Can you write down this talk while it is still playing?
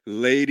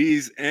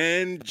Ladies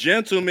and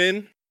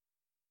gentlemen,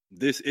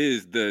 this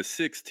is the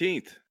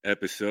 16th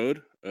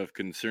episode of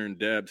Concerned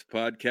Dabs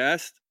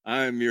podcast.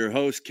 I'm your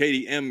host,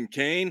 Katie M.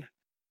 Kane.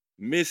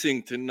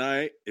 Missing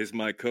tonight is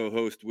my co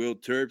host, Will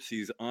Terps.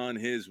 He's on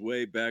his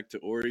way back to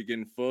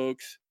Oregon,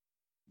 folks.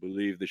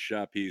 Believe the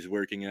shop he's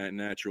working at,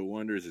 Natural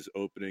Wonders, is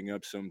opening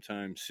up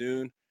sometime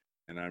soon.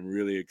 And I'm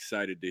really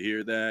excited to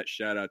hear that.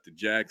 Shout out to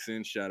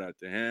Jackson. Shout out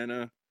to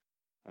Hannah.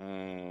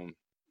 Um,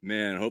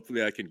 Man,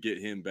 hopefully I can get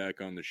him back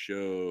on the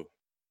show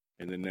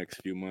in the next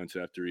few months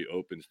after he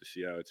opens to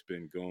see how it's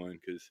been going,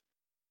 because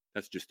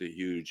that's just a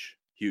huge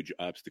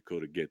obstacle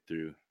to get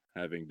through,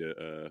 having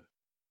to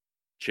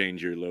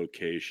change your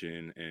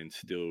location and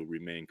still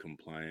remain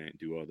compliant,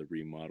 do all the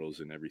remodels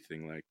and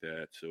everything like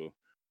that. So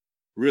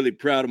really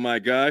proud of my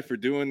guy for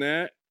doing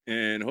that,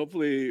 and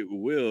hopefully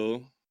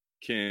Will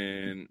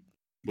can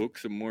book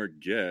some more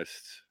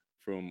guests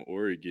from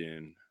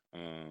Oregon.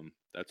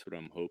 That's what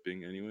I'm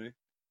hoping anyway,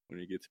 when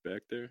he gets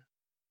back there.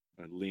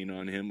 I lean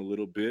on him a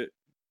little bit.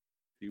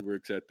 He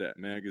works at that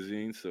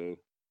magazine, so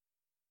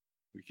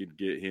we could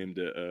get him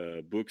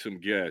to book some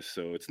guests.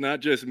 So it's not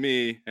just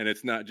me and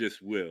it's not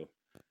just Will.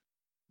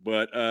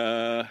 But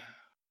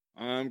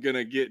I'm going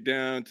to get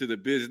down to the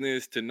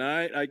business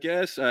tonight, I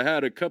guess. I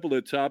had a couple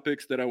of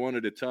topics that I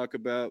wanted to talk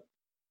about.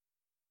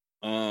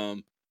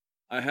 I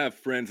have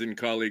friends and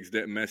colleagues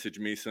that message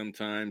me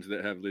sometimes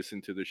that have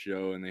listened to the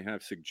show and they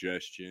have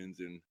suggestions,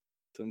 and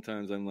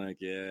sometimes I'm like,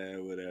 yeah,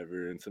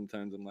 whatever, and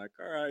sometimes I'm like,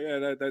 all right,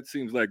 yeah, that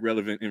seems like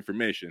relevant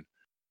information.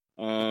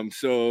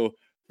 So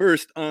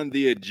first on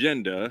the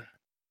agenda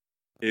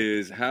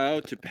is how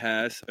to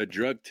pass a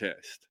drug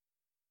test.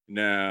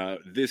 Now,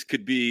 this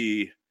could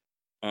be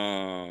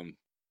um,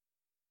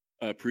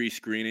 a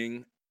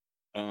pre-screening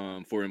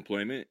for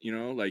employment.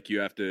 Like you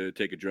have to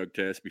take a drug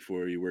test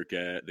before you work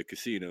at the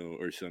casino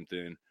or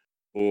something,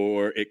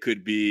 or it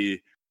could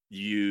be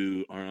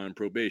you are on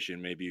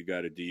probation. Maybe you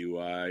got a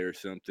DUI or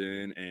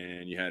something,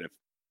 and you had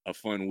a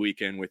fun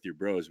weekend with your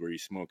bros where you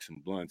smoked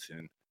some blunts,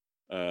 and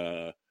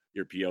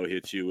your PO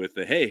hits you with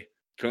the, hey,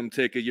 come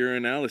take a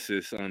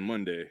urinalysis on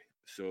Monday.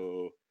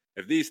 So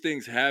if these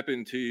things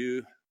happen to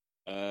you,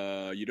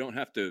 you don't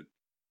have to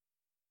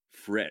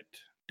fret.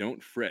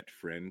 Don't fret,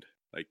 friend.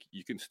 Like,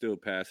 you can still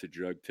pass a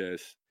drug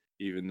test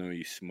even though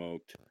you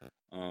smoked.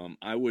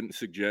 I wouldn't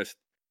suggest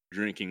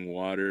drinking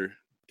water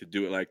to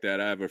do it like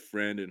that. I have a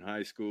friend in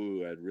high school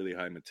who had really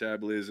high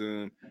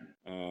metabolism.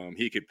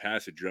 He could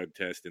pass a drug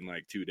test in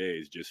like 2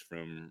 days just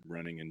from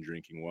running and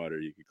drinking water.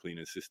 You could clean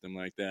a system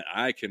like that.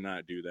 I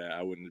cannot do that.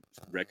 I wouldn't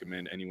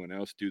recommend anyone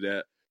else do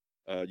that.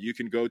 You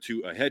can go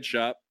to a head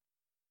shop.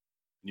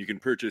 You can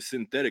purchase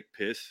synthetic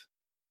piss,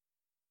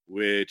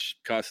 which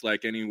costs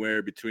like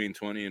anywhere between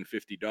 $20 and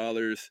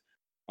 $50.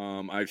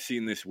 I've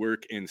seen this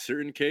work in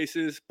certain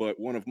cases, but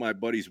one of my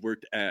buddies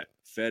worked at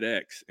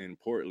FedEx in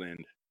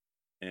Portland,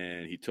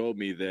 and he told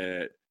me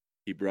that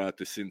he brought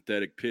the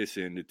synthetic piss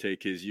in to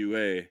take his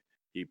UA.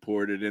 He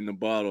poured it in the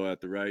bottle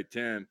at the right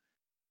time,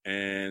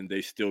 and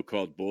they still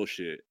called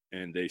bullshit.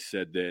 And they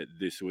said that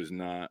this was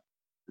not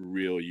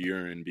real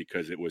urine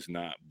because it was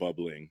not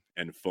bubbling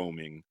and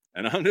foaming.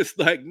 And I'm just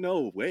like,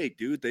 no way,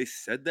 dude. They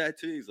said that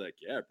to you? He's like,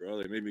 yeah,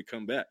 bro. They made me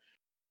come back.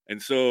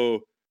 And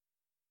so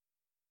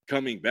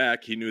coming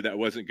back, he knew that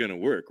wasn't going to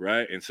work,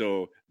 right? And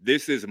so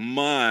this is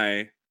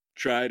my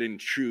tried and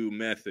true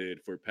method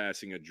for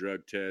passing a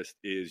drug test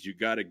is you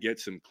got to get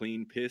some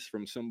clean piss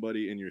from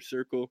somebody in your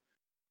circle,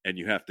 and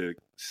you have to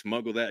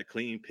smuggle that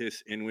clean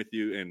piss in with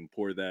you and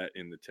pour that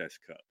in the test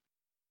cup.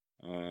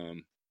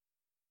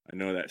 I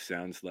know that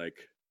sounds like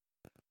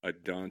a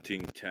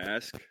daunting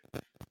task,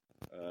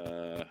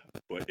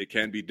 but it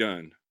can be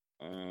done.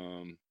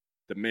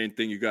 The main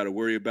thing you got to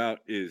worry about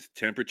is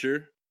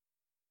temperature.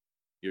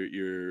 The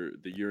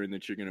urine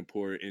that you're going to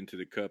pour into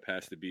the cup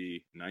has to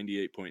be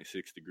 98.6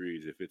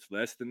 degrees. If it's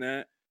less than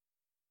that,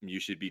 you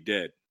should be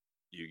dead.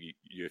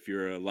 If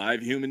you're a live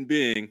human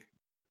being,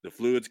 the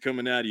fluids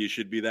coming out of you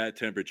should be that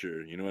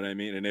temperature. You know what I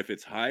mean? And if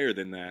it's higher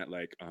than that,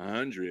 like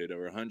 100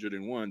 or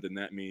 101, then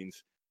that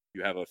means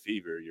you have a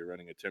fever, you're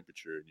running a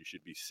temperature, and you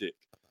should be sick.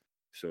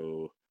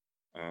 So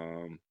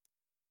um,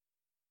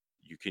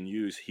 you can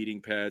use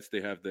heating pads.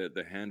 They have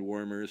the hand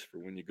warmers for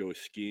when you go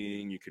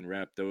skiing. You can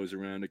wrap those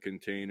around a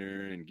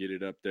container and get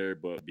it up there.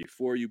 But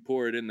before you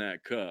pour it in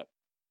that cup,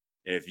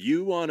 if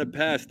you want to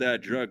pass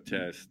that drug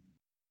test,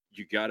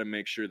 you got to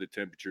make sure the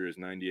temperature is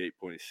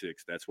 98.6.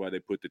 That's why they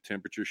put the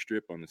temperature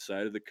strip on the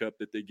side of the cup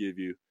that they give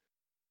you.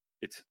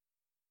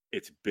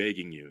 It's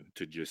begging you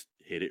to just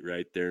hit it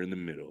right there in the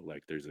middle.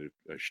 Like, there's a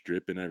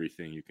strip and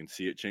everything. You can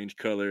see it change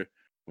color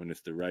when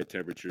it's the right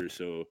temperature.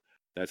 So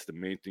that's the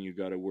main thing you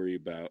got to worry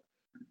about.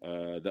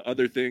 The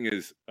other thing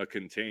is a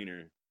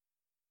container.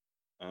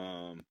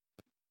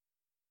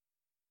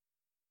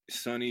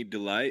 Sunny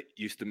Delight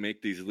used to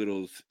make these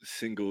little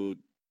single,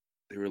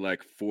 they were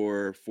like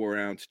 4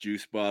 ounce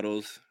juice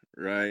bottles,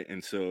 right?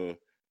 And so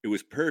it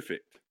was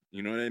perfect.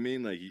 You know what I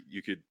mean? Like,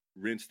 you could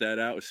rinse that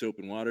out with soap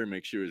and water,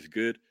 make sure it's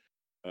good.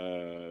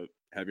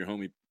 Have your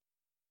homie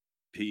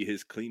pee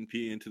his clean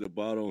pee into the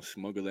bottle,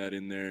 smuggle that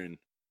in there, and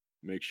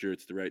Make sure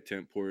it's the right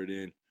temp, pour it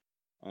in.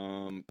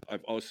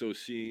 I've also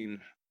seen,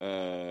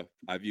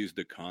 I've used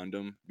a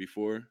condom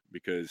before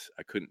because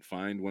I couldn't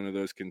find one of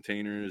those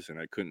containers and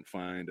I couldn't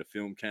find a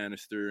film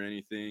canister or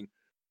anything.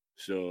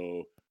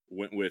 So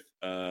went with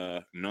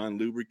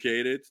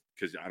non-lubricated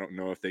because I don't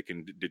know if they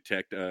can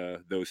detect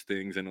those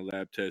things in a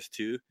lab test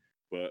too.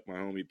 But my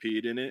homie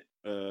peed in it,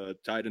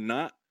 tied a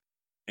knot,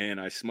 and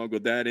I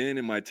smuggled that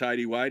in my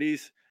tidy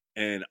whities.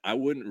 And I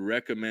wouldn't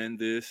recommend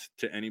this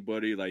to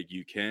anybody. Like,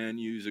 you can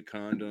use a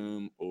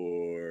condom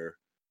or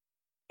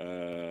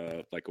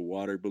like a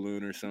water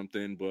balloon or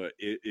something, but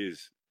it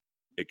is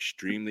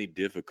extremely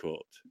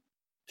difficult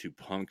to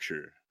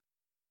puncture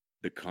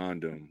the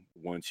condom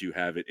once you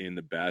have it in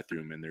the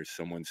bathroom and there's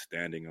someone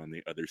standing on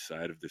the other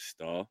side of the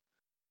stall.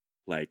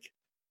 Like,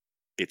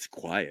 it's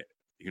quiet.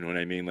 You know what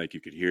I mean? Like,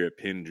 you could hear a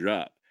pin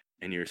drop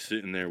and you're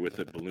sitting there with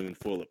a balloon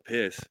full of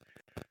piss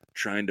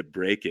trying to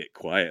break it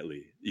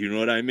quietly. You know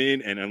what I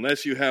mean? And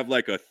unless you have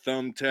like a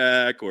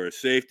thumbtack or a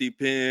safety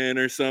pin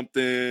or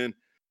something,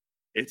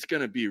 it's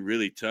gonna be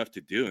really tough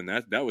to do. And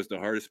that was the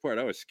hardest part.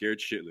 I was scared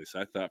shitless.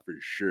 I thought for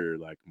sure,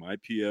 like, my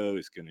PO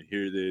is gonna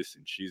hear this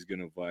and she's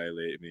gonna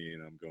violate me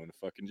and I'm going to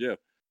fucking jail.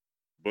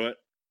 But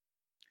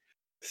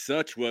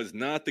such was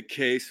not the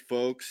case,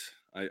 folks.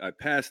 I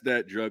passed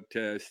that drug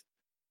test,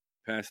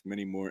 passed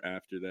many more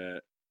after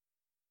that.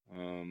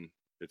 Um,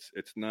 it's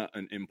not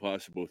an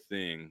impossible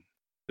thing.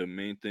 The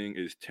main thing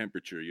is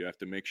temperature. You have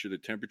to make sure the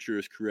temperature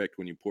is correct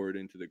when you pour it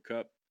into the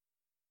cup.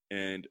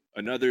 And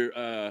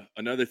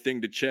another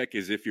thing to check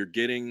is if you're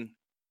getting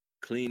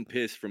clean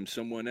piss from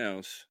someone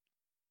else,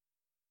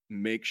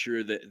 make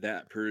sure that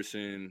that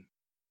person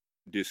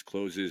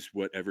discloses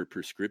whatever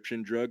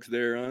prescription drugs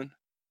they're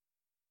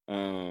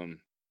on.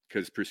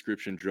 Because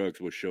prescription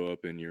drugs will show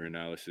up in your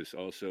analysis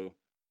also.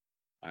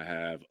 I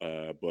have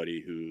a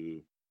buddy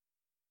who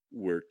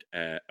worked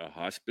at a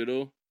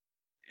hospital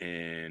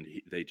and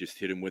they just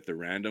hit him with a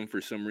random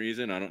for some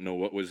reason. I don't know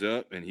what was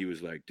up. And he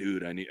was like,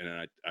 dude,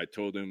 I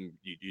told him,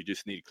 you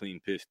just need clean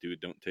piss, dude.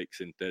 Don't take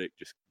synthetic.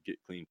 Just get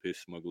clean piss,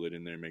 smuggle it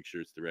in there, make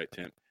sure it's the right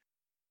temp.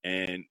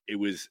 And it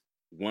was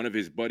one of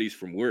his buddies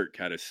from work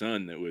had a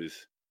son that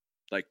was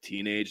like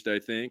teenaged, I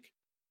think.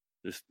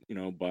 Just,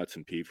 bought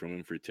some pee from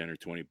him for 10 or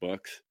 20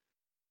 bucks.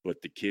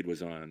 But the kid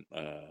was on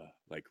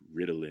like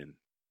Ritalin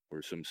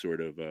or some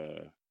sort of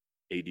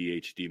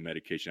ADHD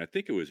medication. I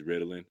think it was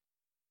Ritalin.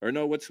 Or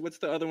no, what's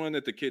the other one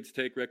that the kids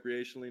take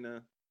recreationally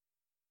now?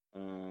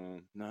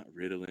 Not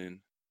Ritalin.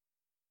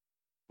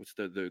 What's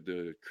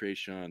the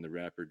Krayshawn, the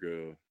rapper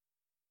girl?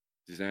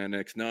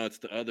 Xanax. No, it's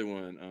the other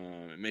one.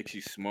 It makes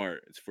you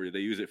smart. They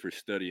use it for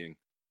studying.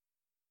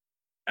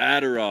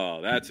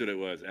 Adderall. That's what it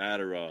was.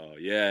 Adderall.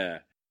 Yeah.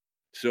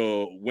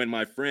 So when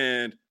my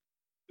friend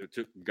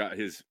got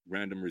his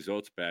random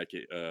results back,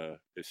 it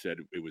said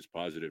it was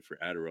positive for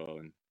Adderall,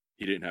 and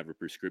he didn't have a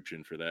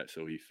prescription for that,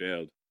 so he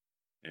failed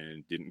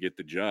and didn't get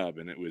the job.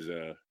 And it was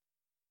a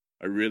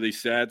really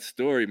sad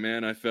story,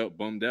 man. I felt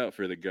bummed out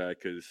for the guy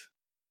because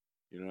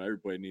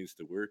everybody needs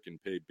to work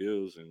and pay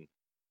bills, and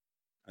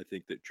I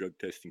think that drug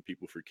testing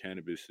people for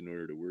cannabis in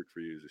order to work for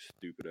you is a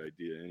stupid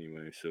idea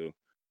anyway. So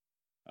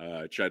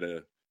I try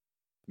to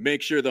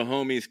make sure the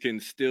homies can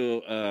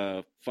still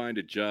find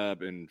a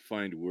job and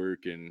find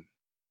work and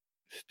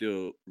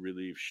still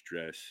relieve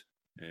stress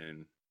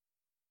and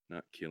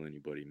not kill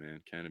anybody,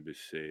 man. Cannabis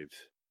saves.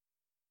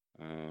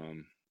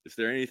 Is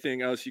there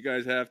anything else you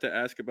guys have to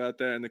ask about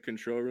that in the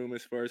control room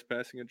as far as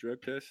passing a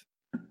drug test?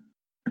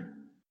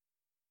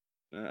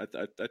 I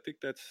think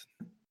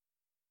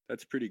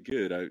that's pretty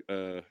good.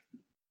 I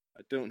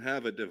don't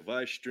have a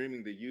device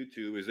streaming to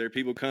YouTube. Is there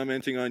people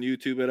commenting on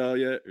YouTube at all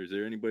yet? Or is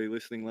there anybody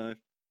listening live?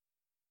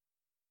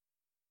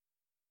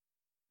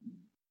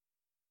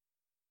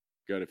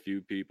 Got a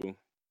few people.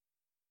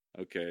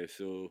 Okay,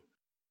 so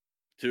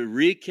to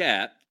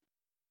recap,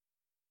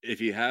 if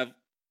you have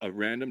a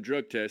random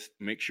drug test,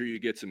 make sure you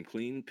get some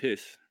clean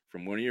piss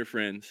from one of your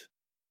friends,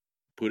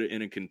 put it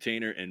in a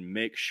container, and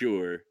make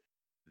sure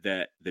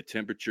that the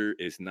temperature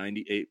is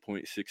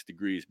 98.6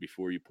 degrees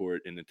before you pour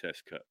it in the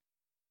test cup.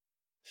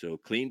 So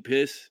clean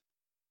piss,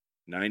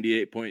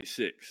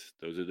 98.6.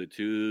 Those are the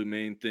two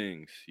main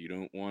things. You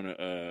don't want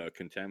to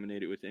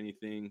contaminate it with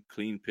anything.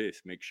 Clean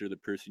piss. Make sure the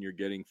person you're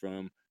getting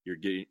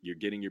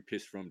your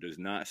piss from does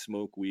not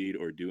smoke weed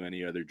or do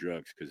any other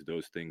drugs, because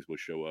those things will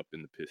show up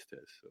in the piss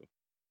test. So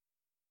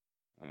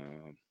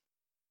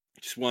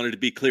just wanted to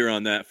be clear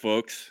on that,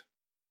 folks.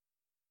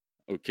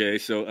 Okay,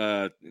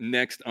 so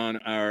next on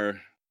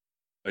our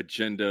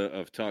agenda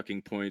of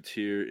talking points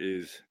here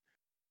is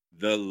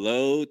the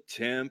low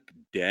temp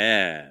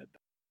dab.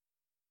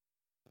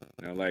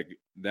 Now, like,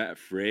 that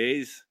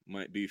phrase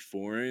might be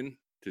foreign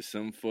to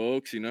some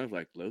folks,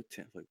 like low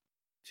temp, like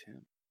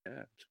temp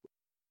dabs.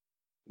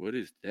 What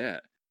is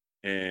that?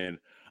 And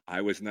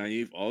I was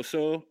naive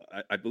also.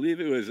 I believe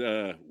it was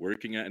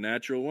working at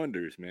Natural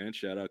Wonders, man.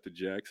 Shout out to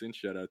Jackson,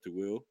 shout out to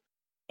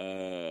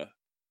Will.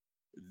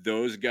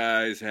 Those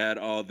guys had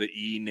all the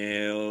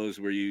e-nails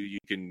where you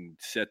can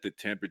set the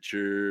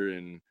temperature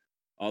and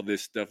all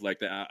this stuff like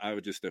that. I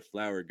was just a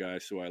flower guy,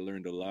 so I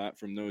learned a lot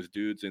from those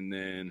dudes. And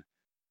then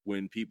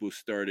when people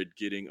started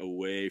getting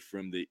away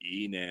from the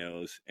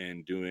e-nails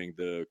and doing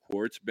the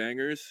quartz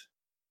bangers,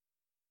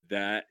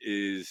 that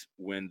is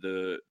when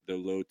the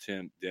low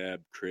temp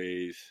dab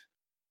craze,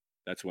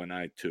 that's when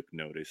I took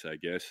notice, I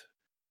guess.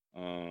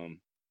 Um,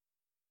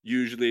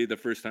 Usually the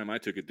first time I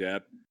took a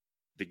dab,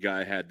 the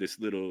guy had this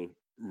little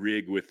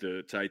rig with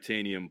a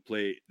titanium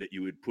plate that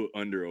you would put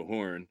under a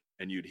horn,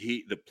 and you'd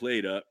heat the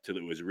plate up till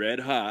it was red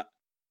hot,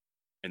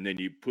 and then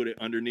you put it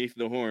underneath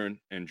the horn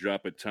and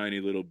drop a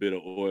tiny little bit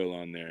of oil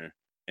on there,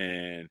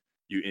 and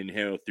you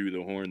inhale through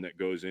the horn that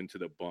goes into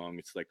the bong.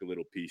 It's like a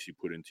little piece you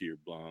put into your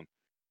bong,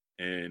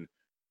 and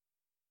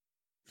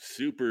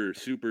super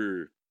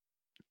super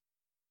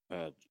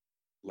uh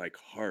like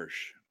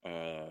harsh,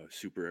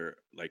 super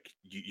like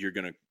you're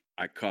gonna.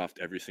 I coughed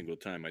every single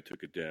time I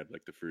took a dab,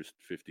 like the first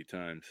 50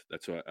 times.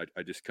 That's why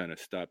I just kind of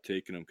stopped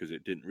taking them, because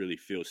it didn't really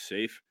feel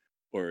safe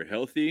or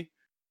healthy.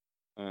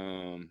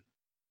 um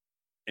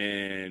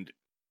and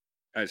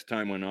as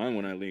time went on,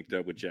 when I linked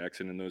up with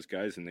Jackson and those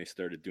guys and they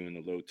started doing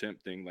the low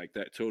temp thing, like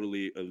that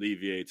totally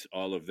alleviates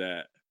all of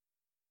that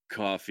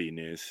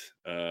coffeeness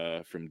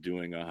from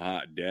doing a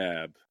hot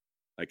dab.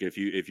 Like if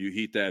you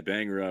heat that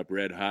banger up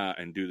red hot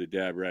and do the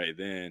dab right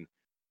then,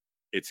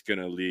 it's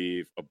gonna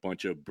leave a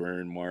bunch of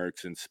burn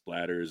marks and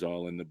splatters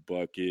all in the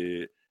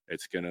bucket.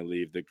 It's gonna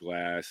leave the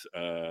glass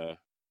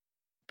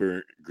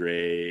burnt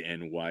gray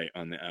and white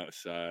on the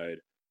outside.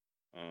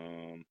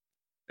 Um,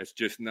 it's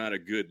just not a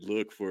good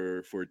look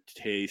for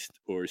taste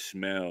or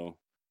smell,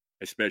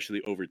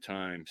 especially over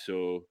time.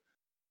 So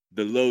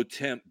the low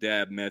temp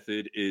dab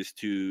method is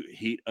to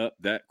heat up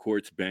that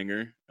quartz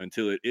banger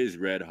until it is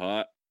red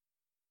hot,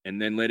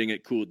 and then letting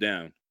it cool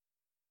down.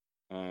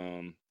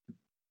 Um,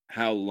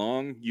 how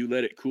long you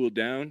let it cool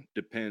down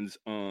depends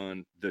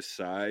on the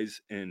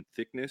size and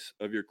thickness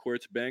of your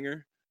quartz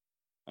banger.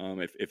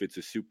 If it's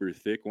a super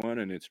thick one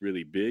and it's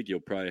really big,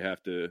 you'll probably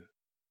have to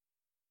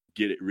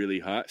get it really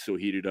hot, so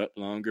heat it up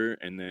longer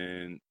and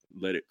then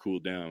let it cool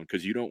down,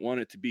 because you don't want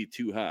it to be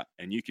too hot.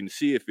 And you can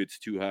see if it's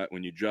too hot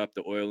when you drop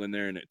the oil in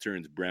there and it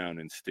turns brown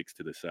and sticks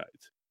to the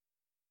sides.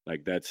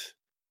 Like that's,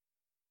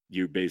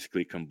 you're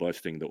basically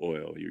combusting the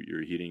oil.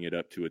 You're heating it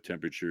up to a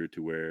temperature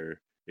to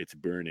where it's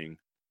burning,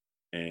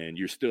 and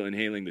you're still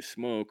inhaling the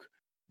smoke,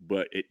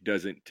 but it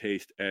doesn't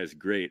taste as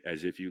great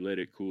as if you let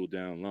it cool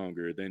down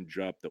longer, then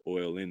drop the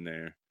oil in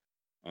there.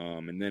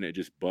 And then it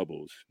just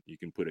bubbles. You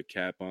can put a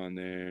cap on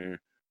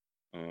there.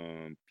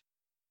 um,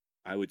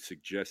 I would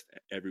suggest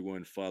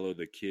everyone follow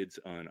the kids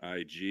on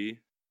IG.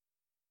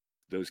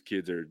 Those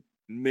kids are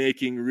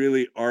making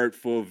really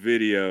artful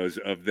videos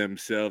of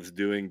themselves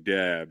doing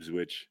dabs,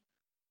 which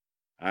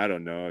I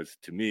don't know. It's,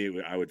 to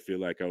me, I would feel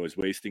like I was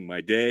wasting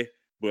my day,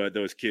 but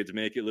those kids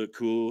make it look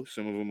cool.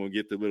 Some of them will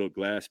get the little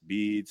glass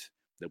beads.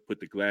 They'll put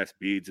the glass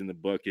beads in the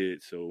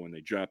bucket, so when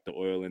they drop the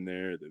oil in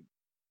there, the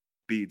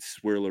beads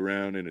swirl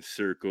around in a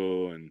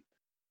circle, and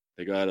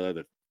they got all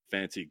the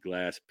fancy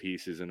glass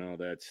pieces and all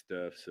that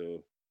stuff. So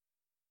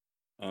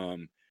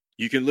Um,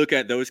 you can look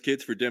at those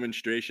kids for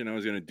demonstration. I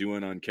was gonna do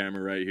one on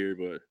camera right here,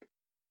 but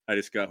I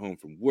just got home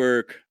from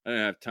work. I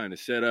didn't have time to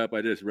set up.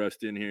 I just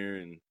rushed in here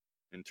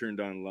and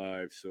turned on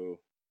live. So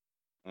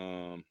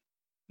um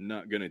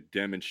not gonna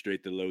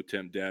demonstrate the low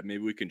temp dab.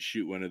 Maybe we can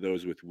shoot one of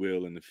those with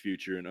Will in the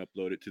future and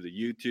upload it to the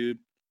YouTube.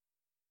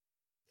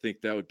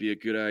 Think that would be a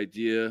good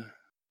idea.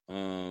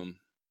 Um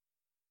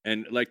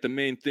and like the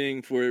main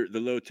thing for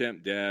the low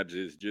temp dabs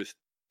is just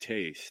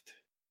taste.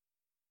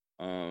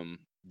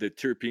 The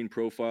terpene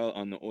profile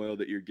on the oil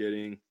that you're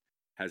getting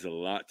has a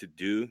lot to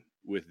do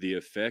with the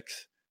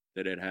effects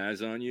that it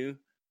has on you.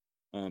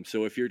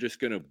 So if you're just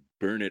going to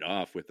burn it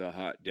off with a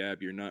hot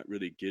dab, you're not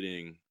really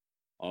getting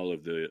all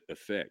of the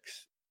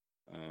effects,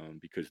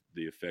 because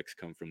the effects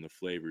come from the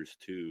flavors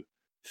too.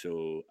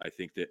 So I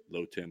think that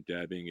low temp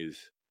dabbing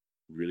is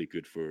really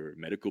good for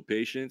medical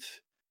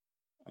patients.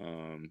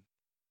 Um,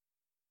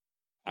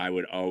 I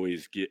would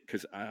always get,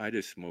 because I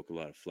just smoke a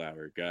lot of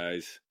flower,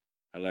 guys.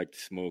 I like to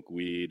smoke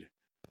weed.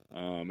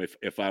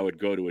 If I would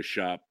go to a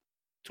shop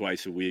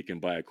twice a week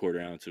and buy a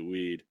quarter ounce of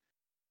weed,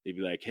 they'd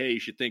be like, "Hey, you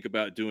should think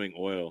about doing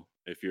oil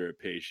if you're a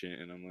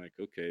patient." And I'm like,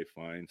 "Okay,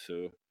 fine."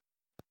 So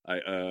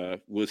I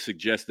will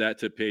suggest that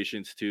to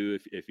patients too.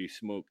 If you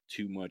smoke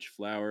too much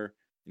flower,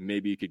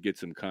 maybe you could get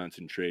some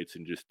concentrates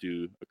and just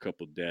do a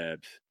couple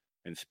dabs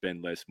and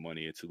spend less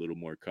money. It's a little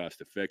more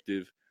cost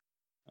effective.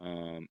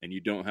 And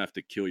you don't have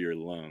to kill your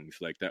lungs.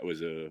 Like that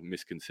was a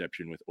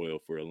misconception with oil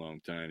for a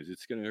long time. Is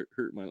it's gonna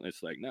hurt my?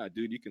 It's like, nah,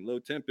 dude, you can low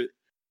temp it,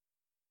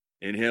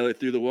 inhale it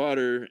through the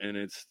water, and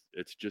it's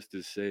just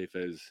as safe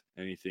as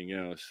anything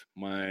else.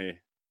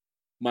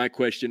 My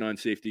question on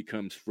safety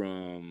comes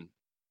from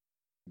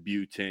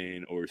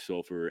butane or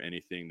sulfur or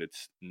anything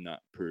that's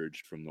not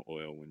purged from the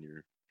oil when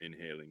you're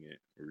inhaling it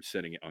or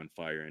setting it on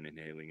fire and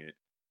inhaling it.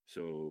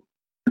 So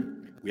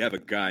we have a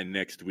guy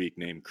next week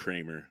named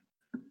Kramer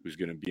who's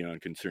going to be on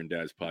Concerned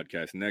Dad's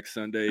podcast next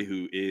Sunday,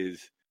 who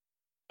is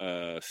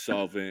a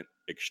solvent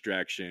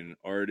extraction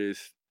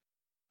artist.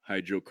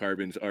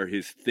 hydrocarbons are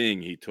his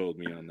thing, he told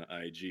me on the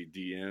IG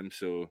DM.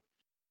 So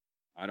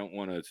I don't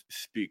want to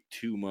speak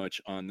too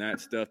much on that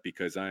stuff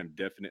because I'm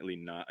definitely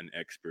not an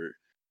expert.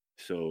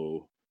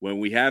 So when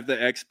we have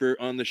the expert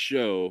on the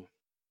show,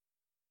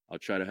 I'll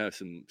try to have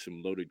some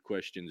loaded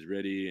questions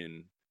ready,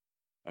 and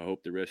I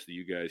hope the rest of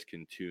you guys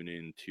can tune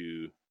in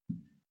to.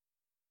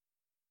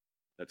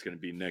 That's going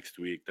to be next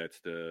week. That's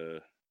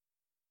the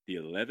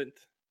 11th,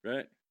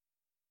 right?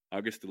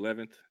 August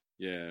 11th.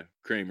 Yeah,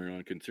 Kramer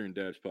on Concerned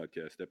Dabs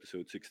podcast,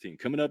 episode 16,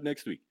 coming up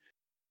next week.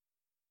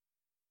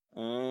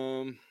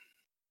 I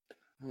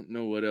don't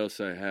know what else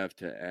I have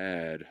to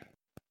add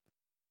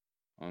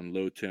on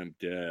low temp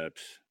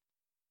dabs.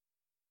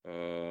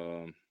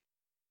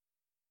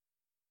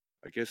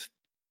 I guess,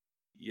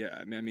 yeah.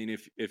 I mean,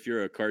 if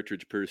you're a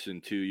cartridge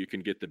person too, you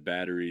can get the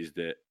batteries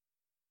that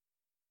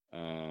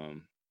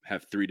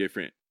have 3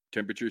 different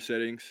temperature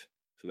settings.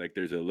 So like,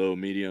 there's a low,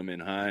 medium,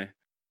 and high.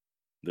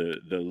 The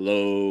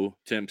low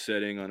temp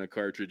setting on a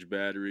cartridge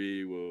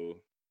battery will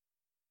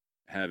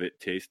have it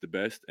taste the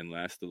best and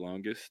last the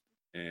longest,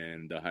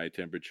 and the high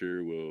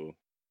temperature will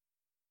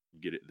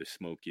get it the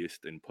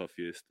smokiest and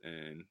puffiest,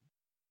 and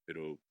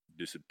it'll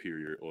disappear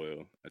your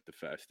oil at the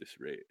fastest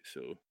rate.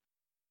 So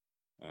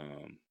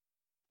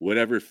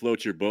whatever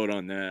floats your boat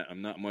on that.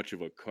 I'm not much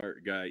of a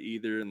cart guy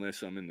either,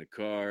 unless I'm in the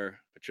car.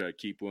 I try to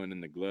keep one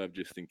in the glove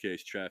just in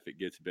case traffic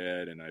gets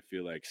bad and I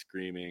feel like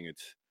screaming.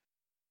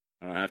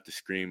 I don't have to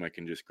scream. I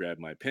can just grab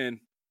my pen,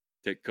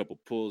 take a couple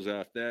pulls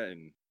off that,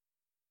 and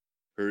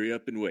hurry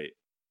up and wait.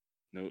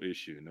 No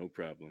issue, no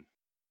problem.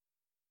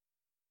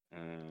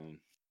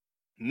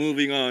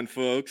 Moving on,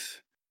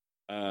 folks.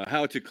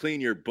 How to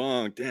clean your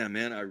bong. Damn,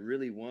 man, I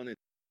really wanted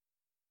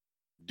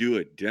to do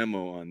a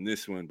demo on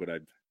this one, but I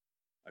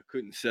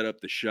couldn't set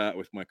up the shot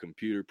with my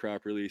computer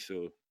properly,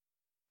 so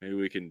maybe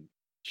we can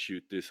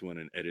shoot this one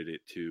and edit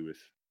it too with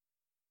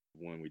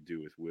one we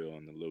do with Will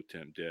on the low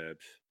temp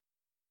dabs.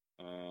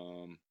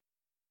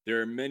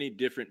 There are many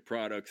different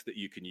products that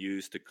you can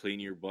use to clean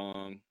your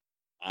bong.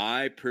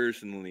 I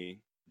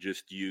personally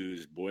just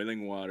use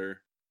boiling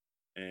water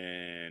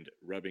and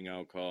rubbing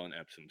alcohol and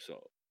Epsom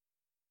salt.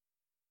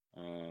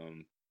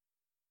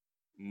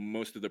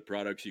 Most of the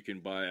products you can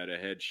buy at a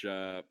head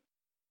shop,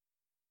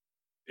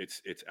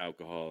 it's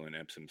alcohol and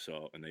Epsom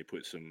salt, and they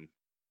put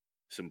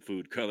some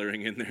food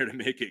coloring in there to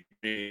make it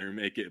green or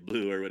make it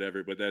blue or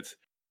whatever. But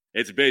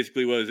it's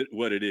basically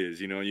what it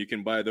is. You know, you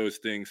can buy those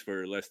things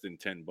for less than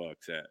 $10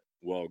 at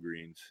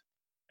Walgreens,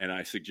 and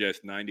I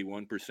suggest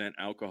 91%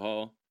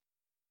 alcohol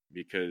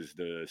because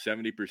the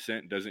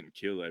 70% doesn't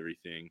kill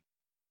everything,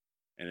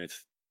 and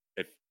it's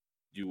if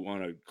you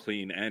want to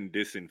clean and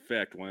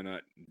disinfect, why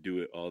not do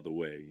it all the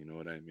way? You know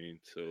what I mean?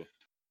 So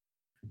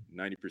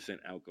 90%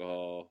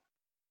 alcohol,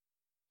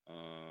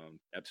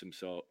 Epsom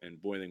salt,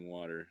 and boiling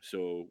water.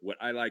 So what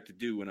I like to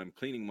do when I'm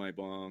cleaning my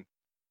bong,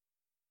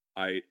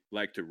 I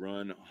like to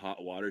run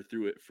hot water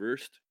through it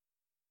first,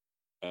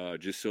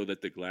 just so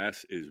that the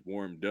glass is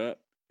warmed up.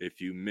 If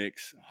you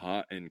mix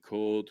hot and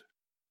cold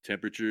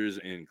temperatures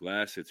in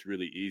glass, it's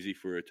really easy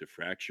for it to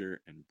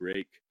fracture and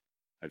break.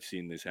 I've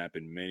seen this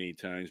happen many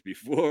times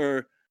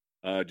before.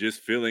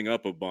 Just filling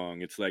up a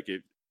bong, it's like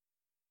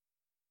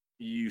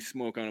you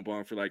smoke on a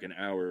bong for like an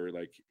hour,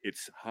 like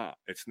it's hot.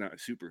 It's not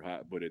super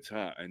hot, but it's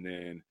hot. And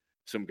then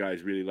some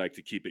guys really like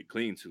to keep it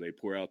clean, so they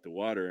pour out the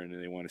water and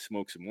then they want to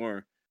smoke some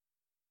more.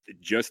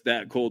 Just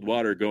that cold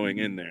water going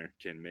in there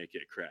can make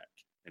it crack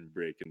and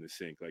break in the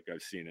sink. Like,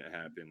 I've seen it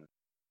happen.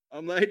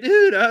 I'm like,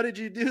 dude, how did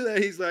you do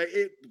that? He's like,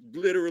 it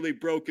literally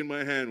broke in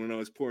my hand when I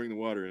was pouring the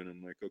water in.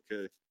 I'm like,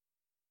 okay,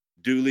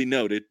 duly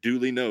noted,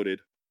 duly noted.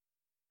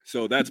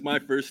 So that's my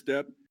first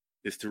step,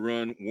 is to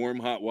run warm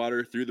hot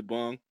water through the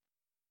bong.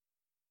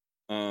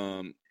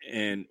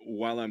 And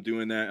while I'm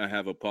doing that, I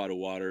have a pot of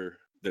water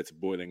that's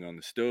boiling on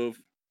the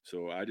stove.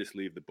 So I just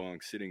leave the bong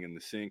sitting in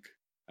the sink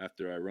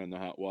after I run the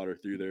hot water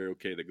through there.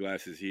 Okay, the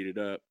glass is heated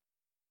up.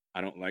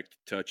 I don't like to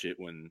touch it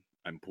when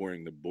I'm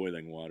pouring the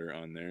boiling water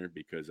on there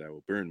because I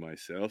will burn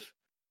myself.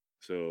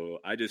 So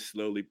I just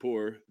slowly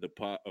pour the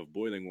pot of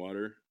boiling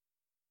water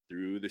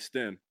through the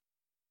stem.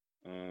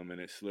 And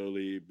it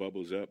slowly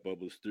bubbles up,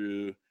 bubbles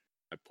through.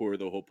 I pour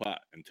the whole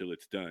pot until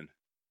it's done.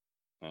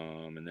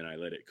 And then I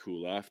let it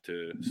cool off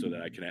so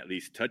that I can at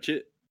least touch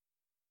it.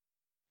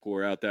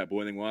 Pour out that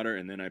boiling water,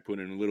 and then I put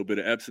in a little bit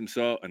of Epsom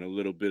salt and a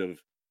little bit of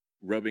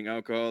rubbing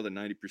alcohol, the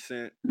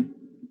 90%.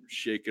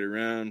 Shake it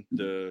around.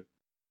 The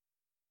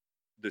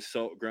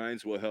salt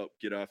grinds will help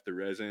get off the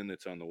resin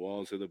that's on the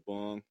walls of the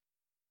bong.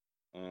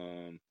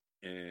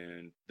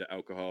 And the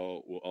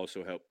alcohol will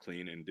also help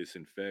clean and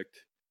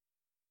disinfect.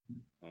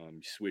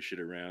 You swish it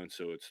around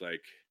so it's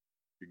like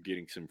you're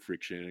getting some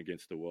friction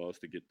against the walls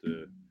to get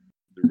the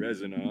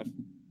resin off.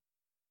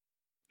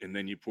 And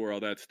then you pour all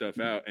that stuff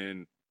out.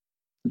 And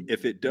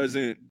if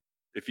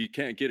you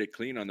can't get it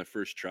clean on the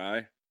first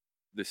try,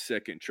 the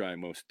second try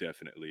most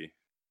definitely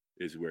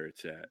is where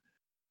it's at.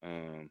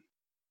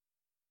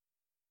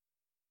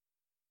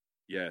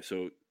 Yeah,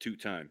 so 2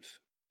 times.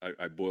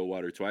 I boil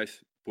water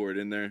twice, pour it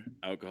in there,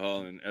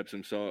 alcohol and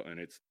Epsom salt, and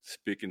it's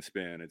spick and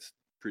span. It's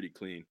pretty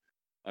clean.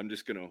 I'm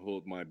just gonna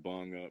hold my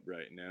bong up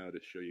right now to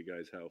show you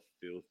guys how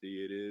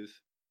filthy it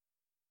is.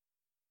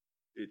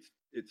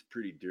 It's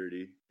pretty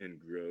dirty and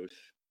gross.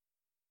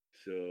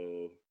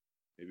 So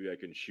maybe I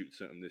can shoot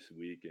something this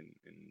week and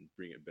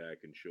bring it back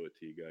and show it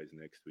to you guys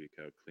next week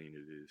how clean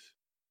it is.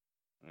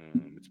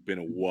 It's been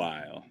a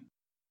while.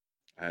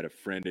 I had a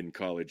friend in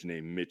college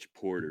named Mitch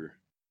Porter.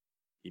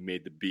 He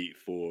made the beat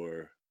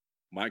for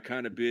My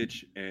Kind of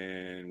Bitch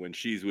and When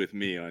She's With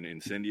Me on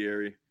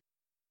Incendiary.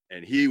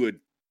 And he would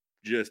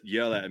just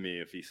yell at me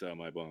if he saw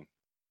my bong.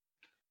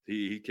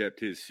 He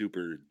kept his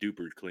super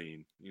duper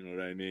clean. You know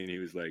what I mean? He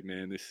was like,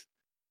 man, this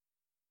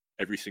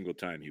every single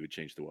time he would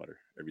change the water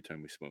every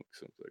time we smoked.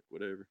 So I was like,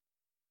 whatever.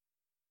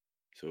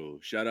 So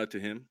shout out to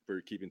him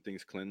for keeping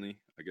things cleanly.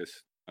 I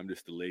guess I'm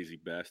just a lazy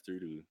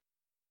bastard who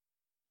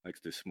likes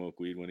to smoke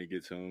weed when he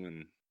gets home,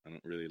 and I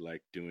don't really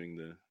like doing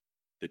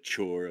the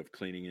chore of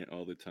cleaning it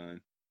all the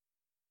time.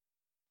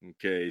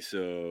 Okay,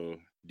 so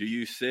do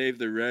you save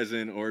the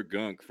resin or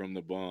gunk from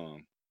the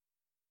bong?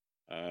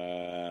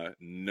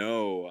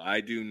 No,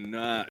 I do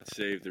not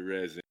save the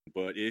resin.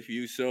 But if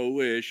you so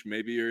wish,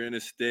 maybe you're in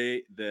a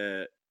state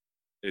that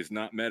is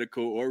not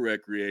medical or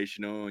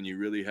recreational, and you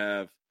really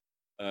have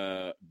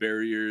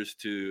barriers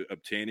to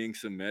obtaining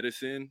some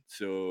medicine.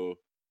 So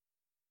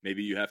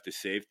maybe you have to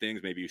save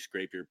things. Maybe you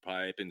scrape your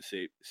pipe and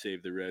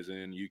save the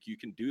resin. You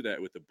can do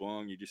that with a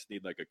bong. You just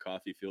need like a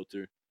coffee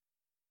filter.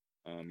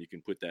 You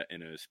can put that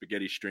in a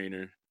spaghetti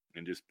strainer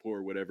and just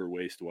pour whatever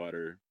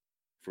wastewater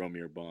from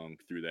your bong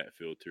through that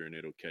filter, and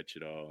it'll catch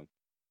it all.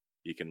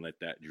 You can let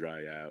that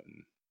dry out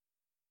and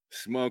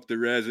smoke the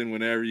resin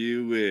whenever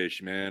you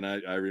wish, man.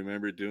 I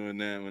remember doing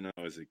that when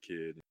I was a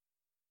kid.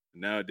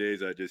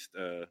 Nowadays, I just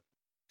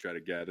try to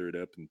gather it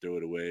up and throw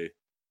it away.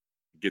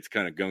 It gets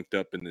kind of gunked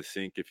up in the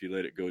sink if you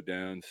let it go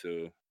down,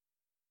 so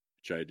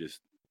try to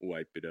just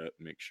wipe it up,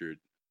 make sure it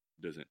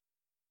doesn't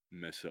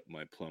mess up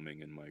my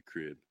plumbing in my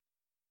crib.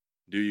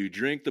 Do you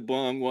drink the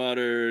bong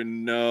water?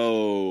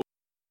 No.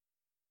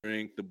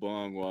 Drink the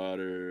bong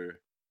water.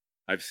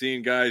 I've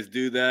seen guys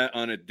do that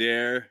on a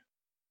dare.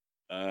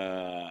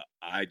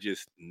 I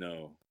just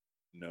no,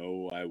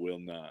 I will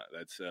not.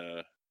 That's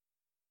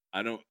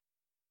I don't.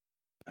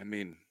 I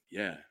mean,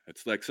 yeah,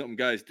 it's like something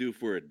guys do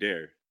for a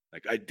dare.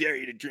 Like, I dare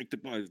you to drink the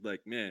bong. It's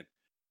like, man,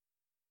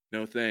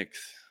 no thanks.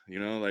 You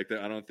know, like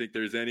that. I don't think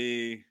there's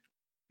any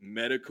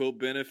medical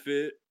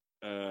benefit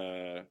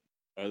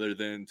other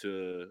than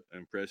to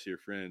impress your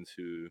friends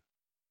who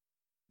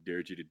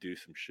dared you to do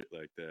some shit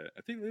like that.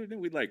 I think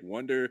we'd like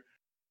wonder.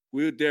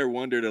 We would dare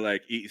wonder to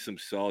like eat some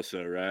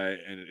salsa, right?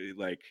 And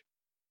like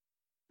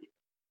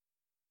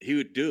he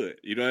would do it.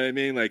 You know what I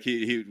mean? Like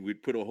he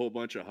would put a whole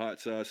bunch of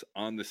hot sauce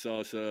on the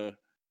salsa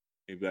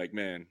and be like,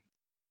 man,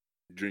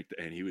 drink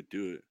the, and he would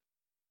do it.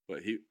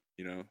 But he,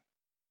 you know,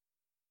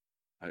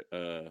 I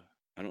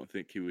don't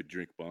think he would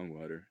drink bong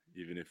water,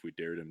 even if we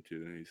dared him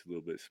to. He's a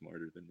little bit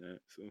smarter than that.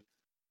 So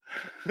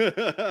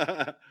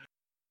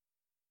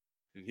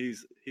and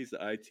he's the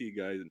IT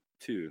guy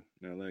too,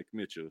 now like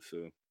Mitchell,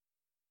 so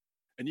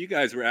and you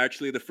guys were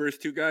actually the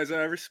first two guys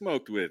I ever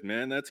smoked with,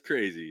 man. That's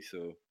crazy.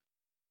 So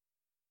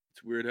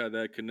it's weird how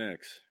that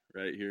connects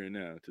right here and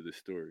now to the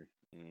story.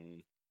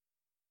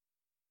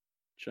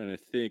 Trying to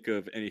think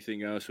of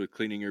anything else with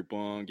cleaning your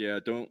bong. Yeah,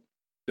 don't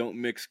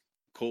mix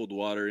cold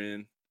water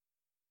in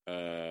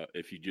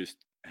if you just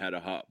had a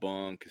hot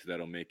bong, because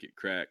that'll make it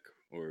crack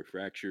or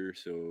fracture.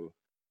 So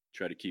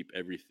try to keep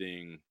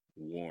everything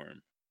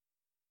warm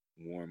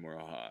or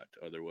hot.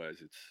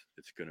 Otherwise,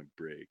 it's gonna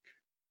break.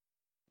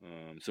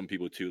 Some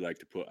people too like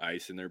to put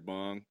ice in their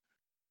bong.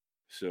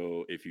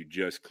 So if you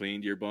just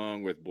cleaned your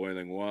bong with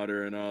boiling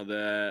water and all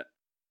that,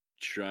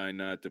 try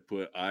not to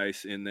put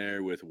ice in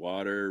there with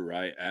water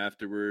right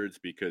afterwards,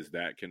 because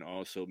that can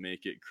also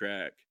make it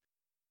crack.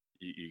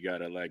 You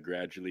gotta like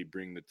gradually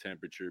bring the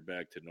temperature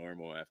back to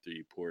normal after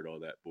you poured all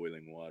that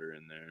boiling water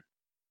in there.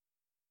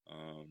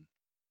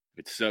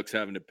 It sucks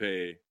having to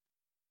pay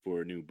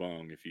for a new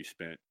bong if you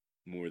spent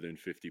more than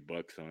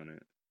 $50 on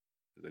it.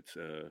 That's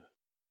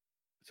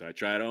so I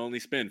try to only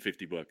spend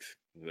 $50.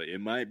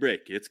 It might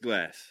break. It's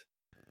glass.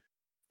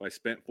 If I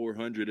spent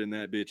 400 and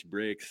that bitch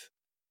breaks,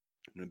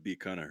 I'm gonna be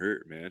kind of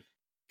hurt, man.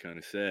 Kind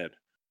of sad.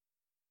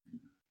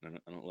 I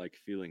don't like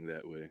feeling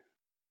that way.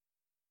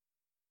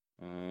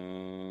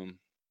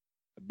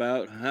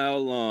 About how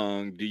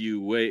long do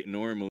you wait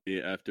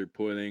normally after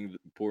pouring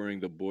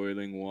the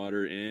boiling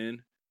water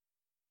in?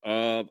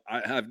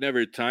 I have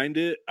never timed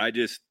it. I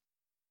just,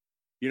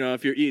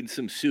 if you're eating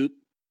some soup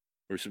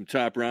or some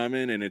top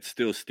ramen and it's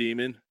still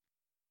steaming,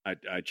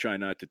 I try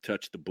not to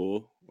touch the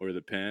bowl or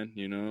the pan,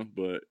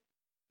 but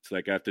it's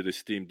like after the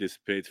steam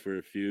dissipates for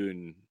a few,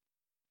 and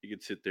you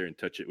can sit there and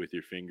touch it with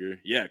your finger.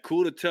 Yeah,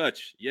 cool to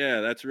touch.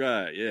 Yeah, that's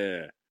right.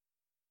 Yeah,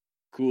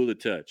 cool to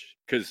touch,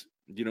 because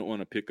you don't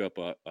want to pick up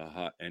a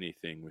hot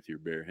anything with your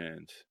bare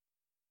hands.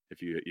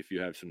 If you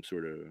have some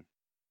sort of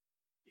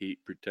heat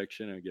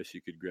protection, I guess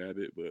you could grab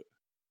it, but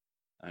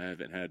I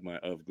haven't had my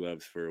UV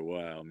gloves for a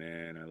while,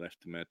 man. I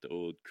left them at the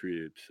old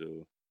crib,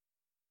 so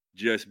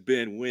just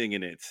been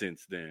winging it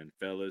since then,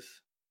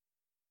 fellas.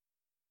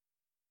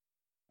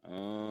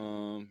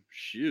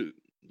 Shoot,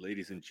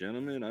 ladies and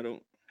gentlemen, I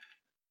don't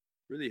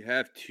really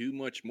have too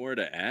much more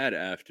to add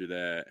after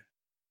that.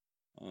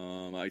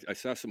 I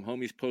saw some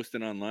homies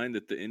posting online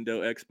that the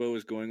Indo Expo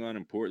is going on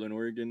in Portland,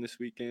 Oregon this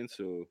weekend.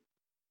 So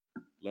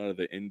a lot of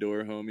the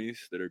indoor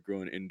homies that are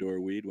growing indoor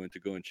weed went to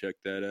go and check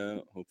that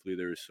out. Hopefully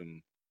there was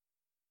some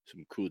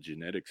cool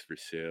genetics for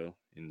sale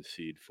in the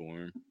seed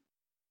form.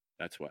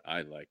 That's why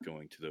I like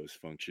going to those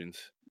functions.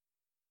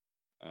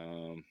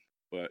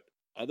 But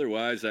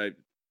otherwise, I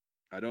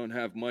don't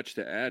have much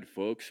to add,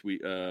 folks. We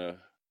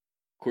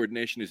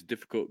coordination is a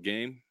difficult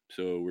game,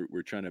 so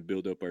we're trying to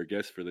build up our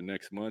guests for the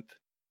next month.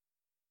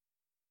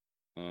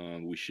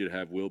 We should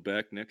have Will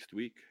back next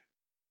week.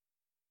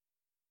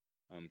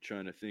 I'm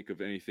trying to think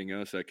of anything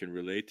else I can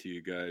relate to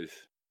you guys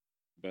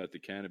about the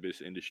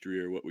cannabis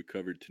industry or what we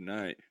covered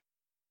tonight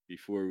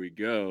before we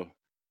go.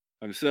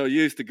 I'm so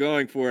used to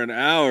going for an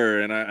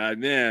hour, and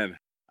man,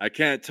 I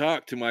can't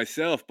talk to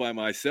myself by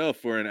myself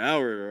for an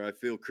hour, or I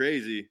feel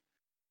crazy.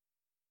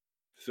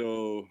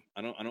 So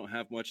I don't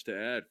have much to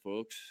add,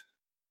 folks.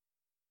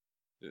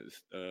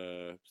 Is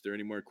there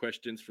any more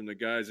questions from the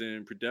guys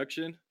in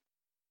production?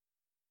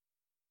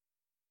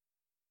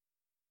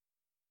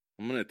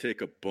 I'm gonna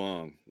take a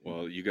bong.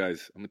 I'm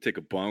gonna take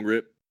a bong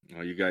rip.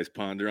 While you guys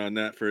ponder on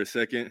that for a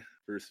second.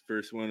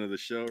 First one of the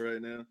show right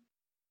now.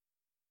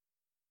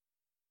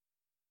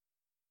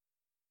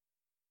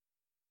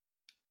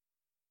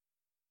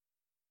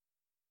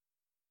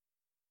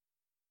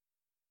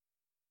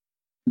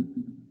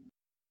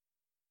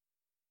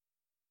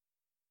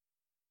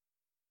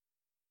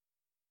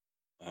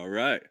 All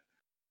right.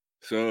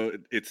 So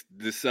it's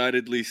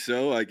decidedly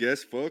so, I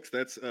guess, folks.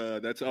 That's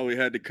all we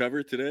had to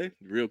cover today.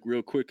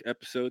 Real quick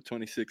episode,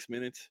 26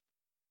 minutes.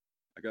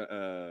 I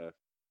got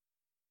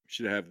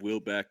should have Will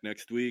back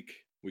next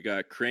week. We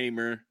got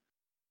Kramer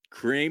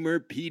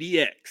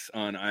PDX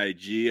on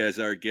IG as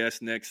our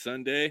guest next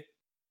Sunday.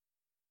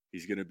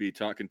 He's going to be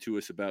talking to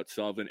us about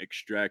solvent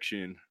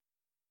extraction,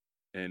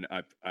 and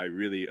I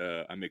really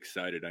I'm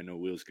excited. I know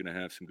Will's going to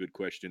have some good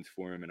questions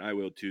for him, and I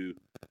will too.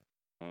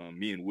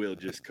 Me and Will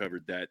just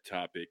covered that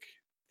topic.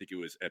 I think it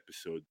was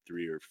episode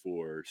 3 or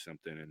 4 or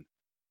something, and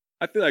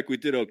I feel like we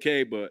did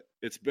okay, but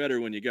it's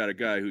better when you got a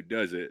guy who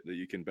does it that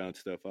you can bounce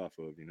stuff off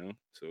of, you know?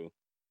 So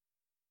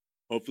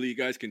hopefully you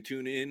guys can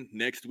tune in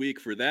next week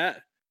for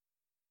that.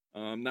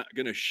 I'm not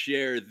going to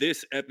share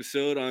this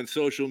episode on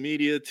social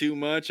media too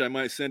much. I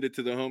might send it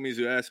to the homies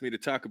who asked me to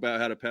talk about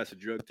how to pass a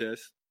drug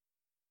test.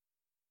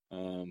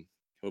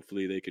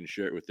 Hopefully they can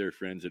share it with their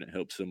friends and it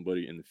helps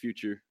somebody in the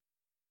future.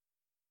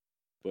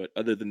 But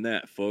other than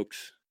that,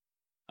 folks,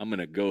 I'm going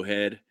to go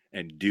ahead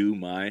and do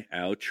my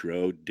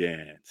outro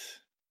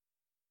dance.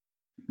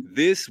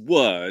 This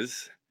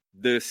was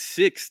the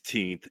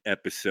 16th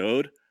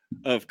episode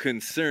of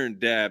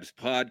Concerned Dabs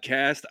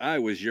podcast. I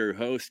was your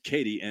host,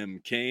 Katie M.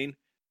 Kane.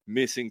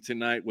 Missing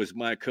tonight was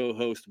my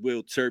co-host,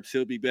 Will Terps.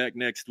 He'll be back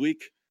next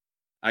week.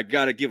 I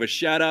got to give a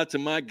shout out to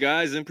my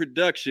guys in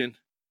production,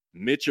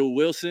 Mitchell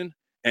Wilson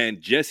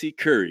and Jesse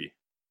Curry.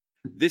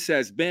 This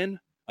has been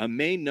a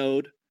Main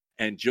Node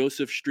and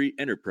Joseph Street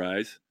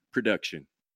Enterprise production.